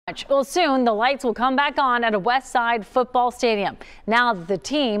Well, soon the lights will come back on at a West Side football stadium now that the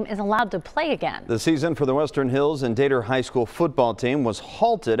team is allowed to play again. The season for the Western Hills and Dater High School football team was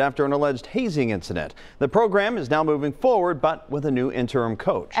halted after an alleged hazing incident. The program is now moving forward, but with a new interim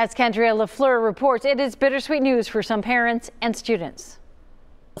coach. As Kendria LaFleur reports, it is bittersweet news for some parents and students.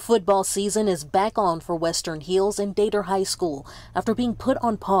 Football season is back on for Western Hills and Dater High School after being put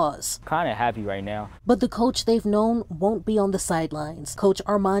on pause. Kind of happy right now. But the coach they've known won't be on the sidelines. Coach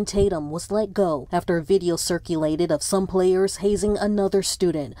Armand Tatum was let go after a video circulated of some players hazing another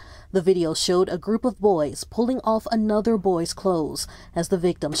student. The video showed a group of boys pulling off another boy's clothes as the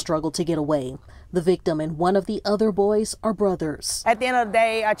victim struggled to get away. The victim and one of the other boys are brothers. At the end of the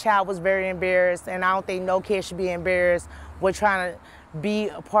day, our child was very embarrassed, and I don't think no kid should be embarrassed. We're trying to be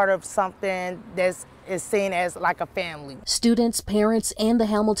a part of something that is seen as like a family. Students, parents, and the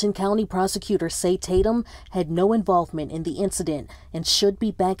Hamilton County prosecutor say Tatum had no involvement in the incident and should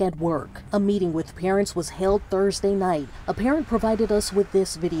be back at work. A meeting with parents was held Thursday night. A parent provided us with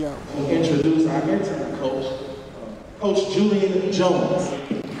this video. We'll introduce our interim coach, Coach Julian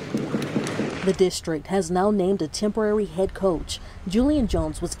Jones. The district has now named a temporary head coach. Julian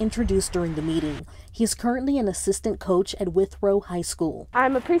Jones was introduced during the meeting. He is currently an assistant coach at Withrow High School.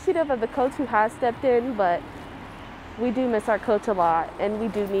 I'm appreciative of the coach who has stepped in, but we do miss our coach a lot, and we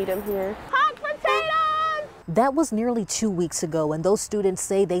do need him here. Hot potatoes! That was nearly 2 weeks ago, and those students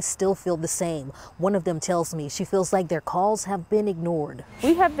say they still feel the same. One of them tells me she feels like their calls have been ignored.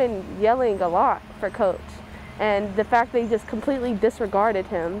 We have been yelling a lot for coach. And the fact they just completely disregarded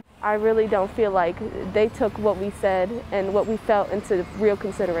him, I really don't feel like they took what we said and what we felt into real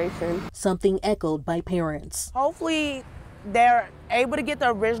consideration. Something echoed by parents. Hopefully they're able to get the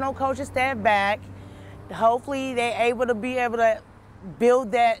original coaching staff back. Hopefully they're able to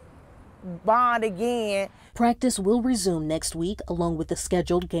build that bond again. Practice will resume next week along with the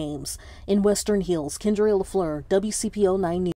scheduled games. In Western Hills, Kendria LaFleur, WCPO 9 News.